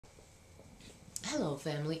Hello,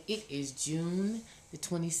 family. It is June the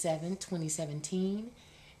 27th, 2017,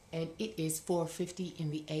 and it is 4:50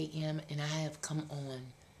 in the a.m., and I have come on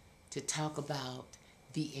to talk about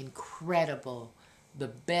the incredible, the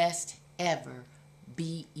best ever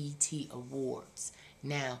BET Awards.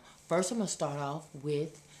 Now, first I'm going to start off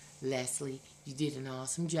with Leslie. You did an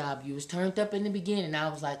awesome job. You was turned up in the beginning. I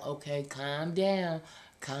was like, okay, calm down.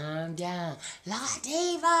 Calm down. La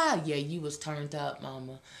Diva! Yeah, you was turned up,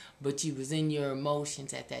 mama. But you was in your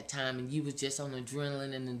emotions at that time, and you was just on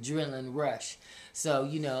adrenaline and adrenaline rush. So,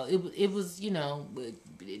 it was,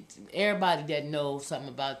 everybody that knows something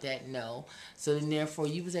about that know. So then, therefore,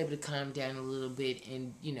 you was able to calm down a little bit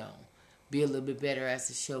and, be a little bit better as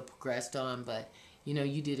the show progressed on. But,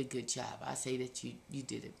 you did a good job. I say that you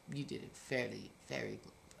did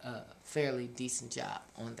a fairly decent job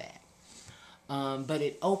on that. But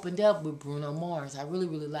it opened up with Bruno Mars. I really,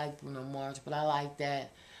 really like Bruno Mars, but I like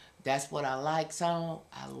that. That's what I like song.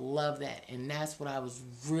 I love that. And that's what I was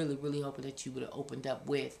really, really hoping that you would have opened up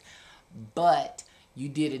with. But you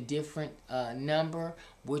did a different number,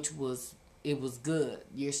 it was good.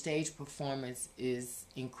 Your stage performance is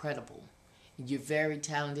incredible. You're very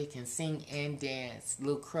talented, can sing and dance.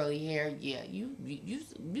 Little curly hair, yeah, you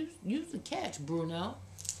the catch, Bruno.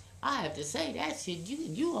 I have to say that shit.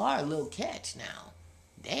 You are a little catch now.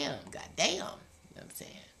 Damn, goddamn. You know what I'm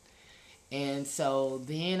saying? And so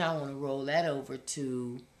then I want to roll that over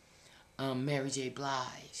to Mary J.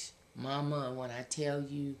 Blige. Mama, when I tell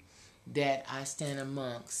you that I stand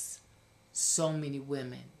amongst so many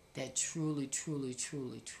women that truly, truly,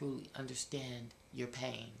 truly, truly understand your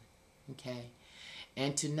pain. Okay?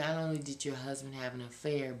 And to not only did your husband have an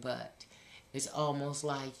affair, but it's almost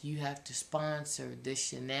like you have to sponsor this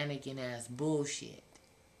shenanigan ass bullshit,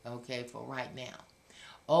 okay, for right now.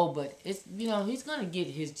 Oh, but it's, he's going to get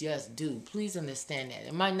his just due. Please understand that.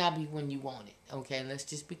 It might not be when you want it, okay? Let's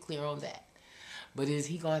just be clear on that. But is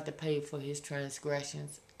he going to have to pay for his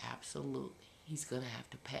transgressions? Absolutely. He's going to have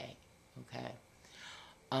to pay, okay?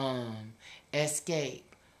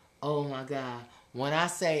 Escape. Oh, my God. When I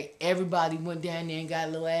say everybody went down there and got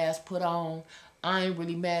a little ass put on, I ain't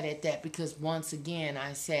really mad at that because once again,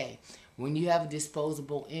 I say, when you have a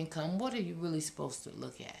disposable income, what are you really supposed to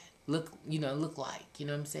look at? Look like, you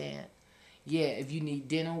know what I'm saying? Yeah, if you need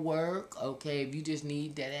dinner work, okay, if you just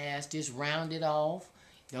need that ass, just round it off.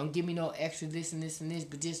 Don't give me no extra this and this and this,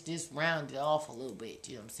 but just round it off a little bit,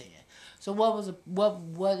 you know what I'm saying? So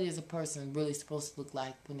what is a person really supposed to look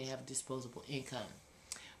like when they have a disposable income?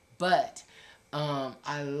 But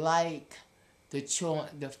I like the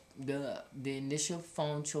initial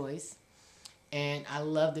phone choice, and I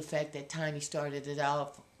love the fact that Tiny started it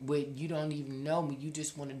off with you don't even know me, you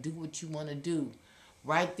just want to do what you want to do.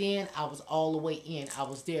 Right then, I was all the way in. I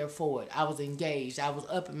was there for it. I was engaged. I was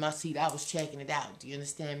up in my seat. I was checking it out. Do you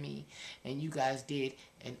understand me? And you guys did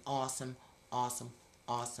an awesome, awesome,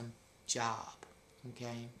 awesome job.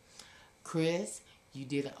 Okay? Chris, you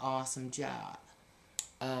did an awesome job.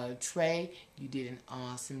 Trey, you did an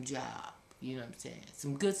awesome job. You know what I'm saying?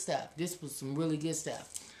 Some good stuff. This was some really good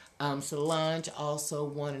stuff. Solange also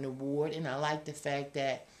won an award, and I like the fact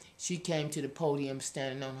that she came to the podium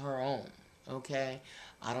standing on her own. Okay?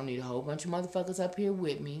 I don't need a whole bunch of motherfuckers up here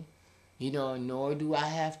with me. Nor do I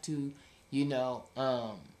have to,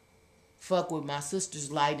 fuck with my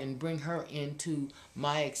sister's light and bring her into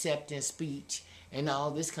my acceptance speech and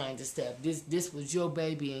all this kind of stuff. This was your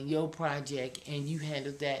baby and your project, and you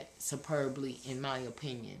handled that superbly, in my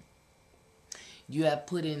opinion. You have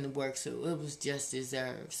put in the work, so it was just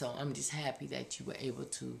deserved. So I'm just happy that you were able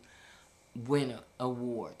to win an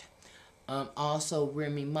award. Also,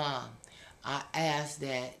 Remy Ma, I asked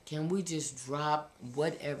that, can we just drop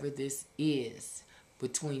whatever this is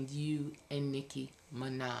between you and Nicki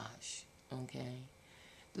Minaj? Okay?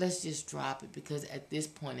 Let's just drop it, because at this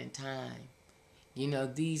point in time,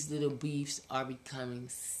 these little beefs are becoming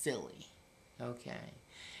silly. Okay?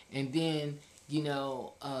 And then,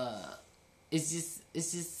 it's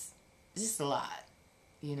just a lot.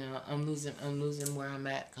 I'm losing where I'm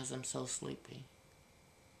at because I'm so sleepy.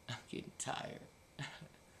 I'm getting tired.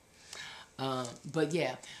 But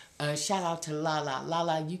yeah, shout out to Lala.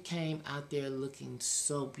 Lala, you came out there looking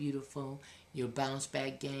so beautiful. Your bounce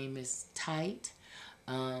back game is tight.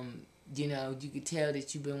 You could tell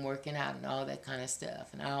that you've been working out and all that kind of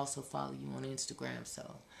stuff. And I also follow you on Instagram,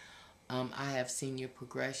 so I have seen your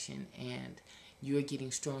progression, and you're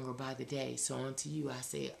getting stronger by the day. So unto you, I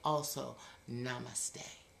say also,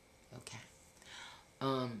 namaste. Okay.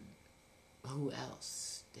 Who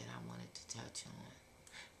else that I wanted to touch on?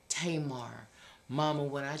 Tamar. Mama,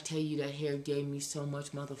 when I tell you that hair gave me so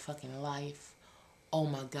much motherfucking life, oh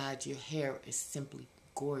my God, your hair is simply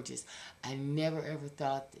gorgeous. I never ever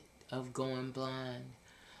thought of going blonde.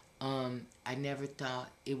 I never thought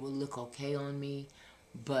it would look okay on me,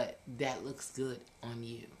 but that looks good on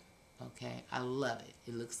you. Okay, I love it.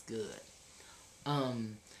 It looks good.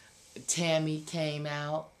 Tammy came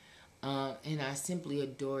out, and I simply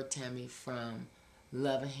adore Tammy from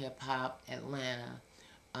Love and Hip Hop Atlanta.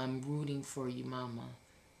 I'm rooting for you, Mama.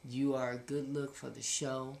 You are a good look for the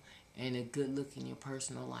show and a good look in your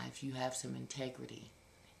personal life. You have some integrity,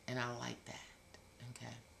 and I like that.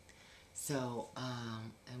 Okay. So,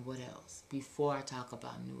 and what else? Before I talk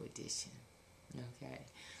about New Edition. Okay.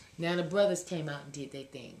 Now, the brothers came out and did their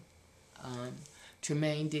thing.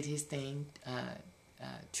 Tremaine did his thing.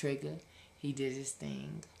 Trigger, he did his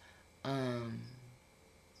thing.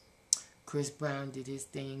 Chris Brown did his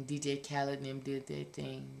thing. DJ Khaled and them did their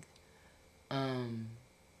thing. And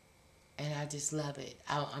I just love it.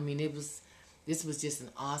 I mean, this was just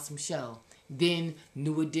an awesome show. Then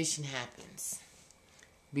New Edition happens.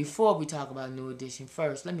 Before we talk about New Edition,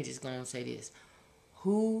 first, let me just go and say this.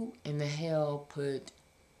 Who in the hell put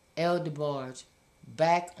El DeBarge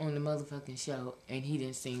back on the motherfucking show and he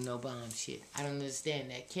didn't sing no bomb shit? I don't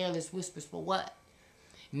understand that. Careless Whispers for what?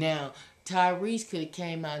 Now, Tyrese could have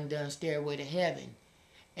came out and done Stairway to Heaven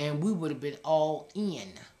and we would have been all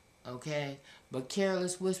in. Okay? But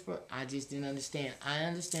Careless Whisper, I just didn't understand. I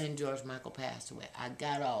understand George Michael passed away. I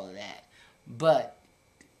got all of that. But,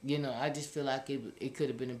 you know, I just feel like it could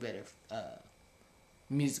have been a better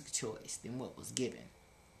music choice than what was given.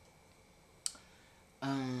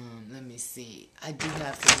 Let me see. I do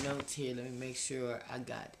have some notes here. Let me make sure I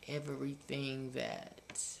got everything that...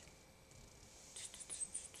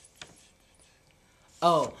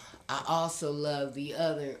 Oh, I also love the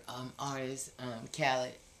other artist,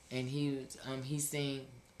 Khaled, and he sang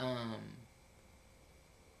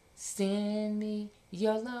 "Send me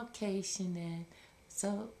your location and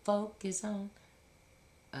so focus on."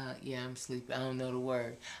 Yeah, I'm sleepy. I don't know the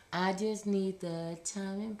word. I just need the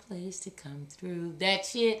time and place to come through. That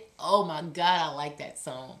shit. Oh my God, I like that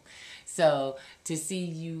song. So to see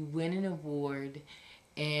you win an award,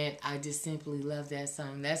 and I just simply love that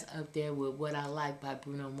song. That's up there with What I Like by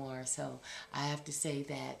Bruno Mars. So I have to say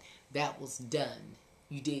that was done.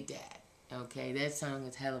 You did that. Okay, that song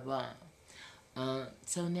is hella bomb.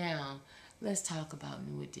 So now let's talk about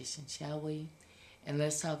New Edition, shall we? And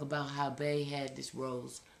let's talk about how Bay had this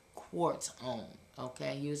rose quartz on.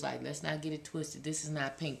 Okay, he was like, let's not get it twisted. This is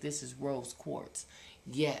not pink. This is rose quartz.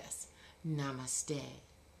 Yes. Namaste.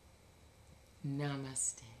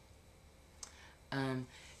 Namaste.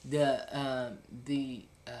 The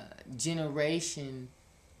generation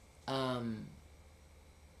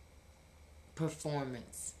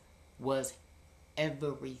performance was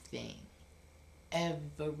everything.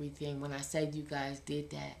 Everything. When I said you guys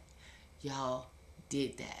did that, y'all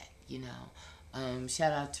did that, you know.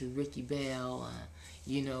 Shout out to Ricky Bell,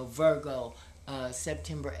 you know, Virgo,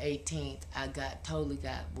 September 18th. I totally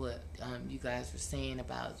got what you guys were saying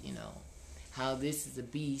about, you know, how this is a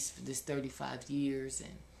beast for this 35 years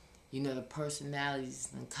and, you know, the personalities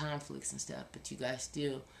and conflicts and stuff, but you guys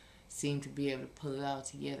still seem to be able to pull it all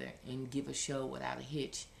together and give a show without a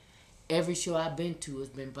hitch. Every show I've been to has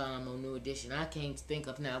been bomb on New Edition. I can't think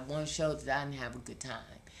of not one show that I didn't have a good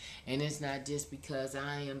time. And it's not just because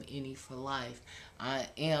I am in it for life. I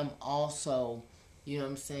am also, you know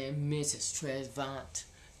what I'm saying, Mrs. Trezvant.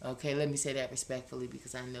 Okay, let me say that respectfully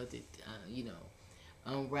because I know that, you know,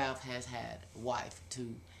 Ralph has had a wife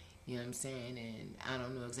too. You know what I'm saying? And I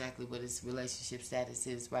don't know exactly what his relationship status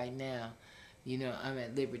is right now. You know, I'm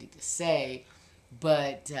at liberty to say,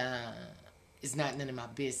 but it's not none of my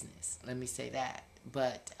business. Let me say that.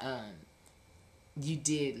 But you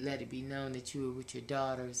did let it be known that you were with your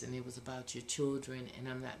daughters and it was about your children, and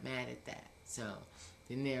I'm not mad at that. So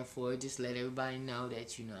then therefore just let everybody know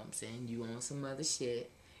that, you know what I'm saying, you on some other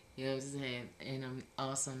shit. You know what I'm saying? And I'm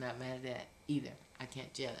also not mad at that either. I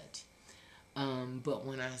can't judge. But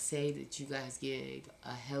when I say that you guys gave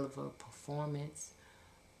a hell of a performance,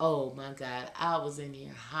 oh my God, I was in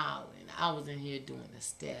here howling. I was in here doing the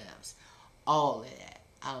steps. All of that.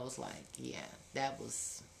 I was like, yeah, that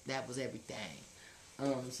was everything.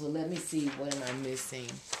 So let me see, what am I missing?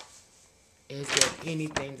 Is there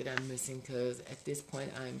anything that I'm missing? Because at this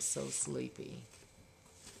point, I'm so sleepy.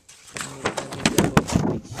 Let me double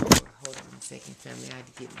make sure. Hold on a second, family. I had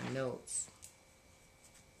to get my notes.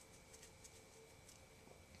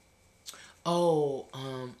 Oh,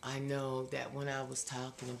 I know that when I was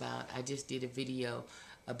talking about, I just did a video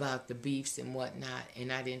about the beefs and whatnot,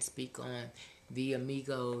 and I didn't speak on the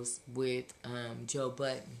Amigos with Joe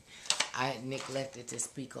Budden. I neglected to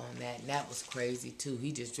speak on that, and that was crazy too.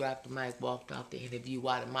 He just dropped the mic, walked off the interview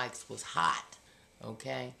while the mics was hot,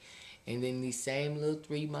 okay? And then these same little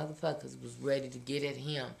three motherfuckers was ready to get at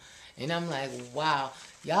him. And I'm like, wow,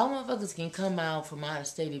 y'all motherfuckers can come out from out of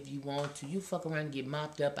state if you want to. You fuck around and get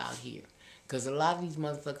mopped up out here. Because a lot of these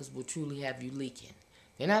motherfuckers will truly have you leaking.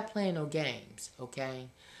 They're not playing no games, okay?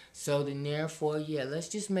 So then therefore, yeah, let's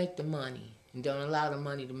just make the money. And don't allow the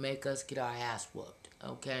money to make us get our ass whooped,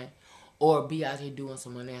 okay? Or be out here doing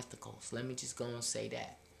some unethicals. Let me just go and say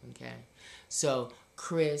that, okay? So,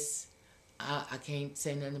 Chris, I can't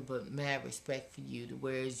say nothing but mad respect for you.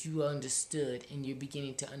 Whereas you understood and you're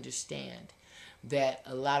beginning to understand that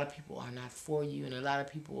a lot of people are not for you and a lot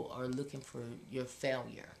of people are looking for your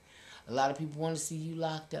failure. A lot of people want to see you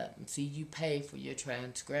locked up and see you pay for your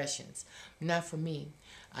transgressions. Not for me.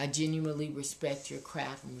 I genuinely respect your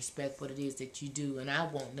craft and respect what it is that you do, and I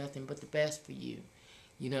want nothing but the best for you.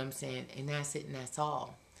 You know what I'm saying? And that's it, and that's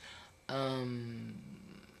all.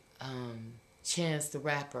 Chance the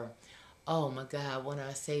Rapper. Oh my God, when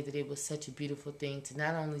I say that it was such a beautiful thing to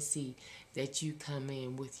not only see that you come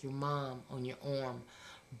in with your mom on your arm,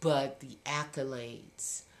 but the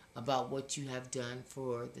accolades about what you have done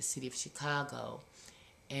for the city of Chicago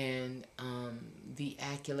and the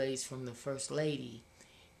accolades from the First Lady.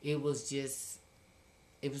 It was just,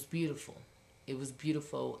 it was beautiful. It was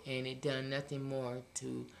beautiful, and it done nothing more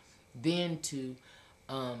to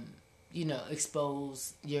you know,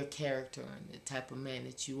 expose your character and the type of man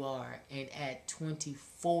that you are. And at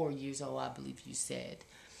 24 years old, I believe you said,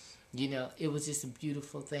 you know, it was just a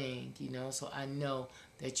beautiful thing, you know. So I know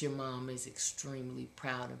that your mom is extremely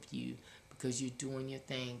proud of you because you're doing your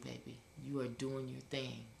thing, baby. You are doing your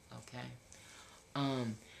thing, okay?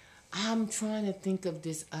 I'm trying to think of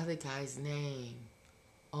this other guy's name.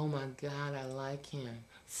 Oh my God, I like him.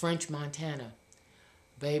 French Montana.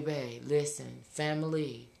 Baby, listen,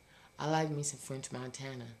 family. I like me some French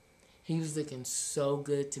Montana. He was looking so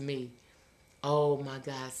good to me. Oh my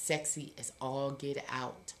God, sexy as all get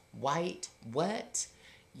out. White, what?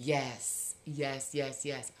 Yes, yes, yes,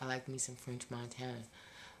 yes. I like me some French Montana.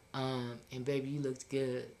 And baby, you looked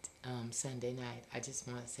good Sunday night. I just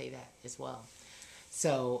want to say that as well.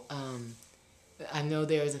 So, I know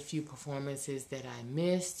there's a few performances that I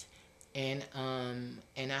missed, and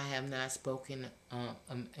I have not spoken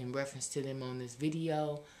in reference to them on this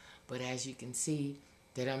video. But as you can see,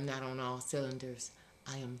 that I'm not on all cylinders.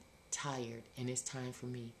 I am tired, and it's time for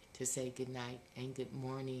me to say good night and good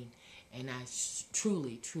morning. And I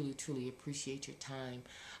truly, truly, truly appreciate your time.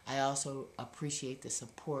 I also appreciate the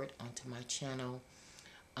support onto my channel,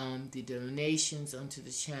 the donations onto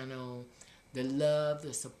the channel, the love,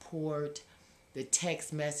 the support, the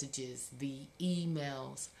text messages, the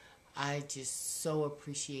emails. I just so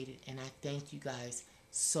appreciate it, and I thank you guys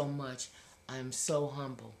so much. I'm so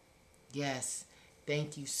humble. Yes,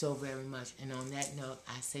 thank you so very much. And on that note,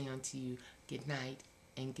 I say unto you, good night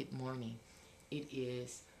and good morning. It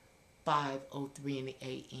is 5:03 in the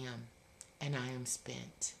a.m. and I am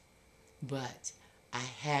spent. But I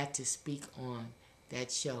had to speak on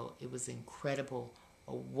that show. It was incredible.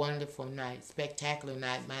 A wonderful night, spectacular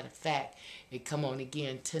night. Matter of fact, it come on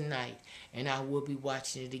again tonight, and I will be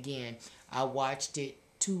watching it again. I watched it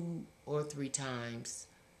 2 or 3 times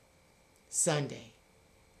Sunday,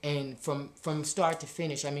 and from start to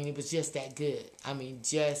finish, I mean, it was just that good. I mean,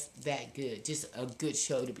 just that good. Just a good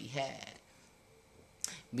show to be had.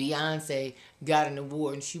 Beyonce got an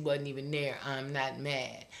award, and she wasn't even there. I'm not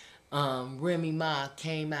mad. Remy Ma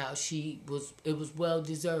came out. It was well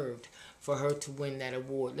deserved for her to win that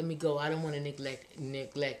award. Let me go. I don't want to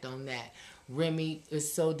neglect on that. Remy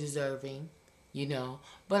is so deserving, you know.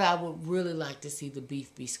 But I would really like to see the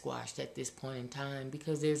beef be squashed at this point in time,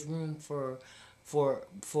 because there's room for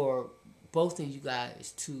both of you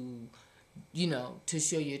guys to, you know, to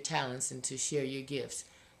show your talents and to share your gifts.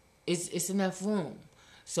 It's enough room.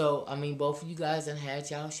 So, I mean, both of you guys done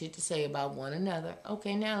had y'all shit to say about one another.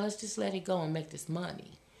 Okay, now let's just let it go and make this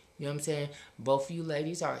money. You know what I'm saying? Both of you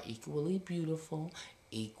ladies are equally beautiful,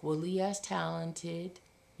 equally as talented.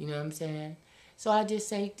 You know what I'm saying? So I just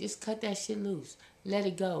say, just cut that shit loose. Let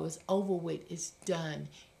it go. It's over with. It's done.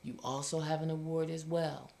 You also have an award as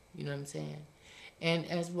well. You know what I'm saying? And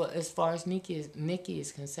as far as Nikki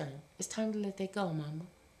is concerned, it's time to let that go, mama.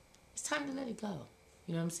 It's time to let it go.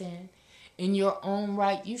 You know what I'm saying? In your own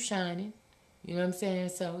right, you shining. You know what I'm saying?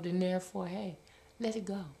 So then therefore, hey, let it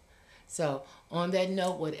go. So on that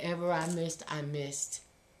note, whatever I missed, I missed.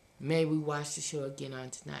 May we watch the show again on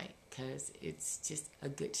tonight, because it's just a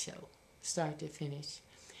good show, start to finish.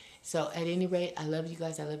 So at any rate, I love you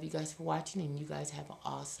guys. I love you guys for watching, and you guys have an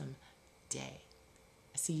awesome day.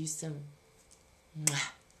 See you soon.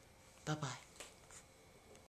 Bye-bye.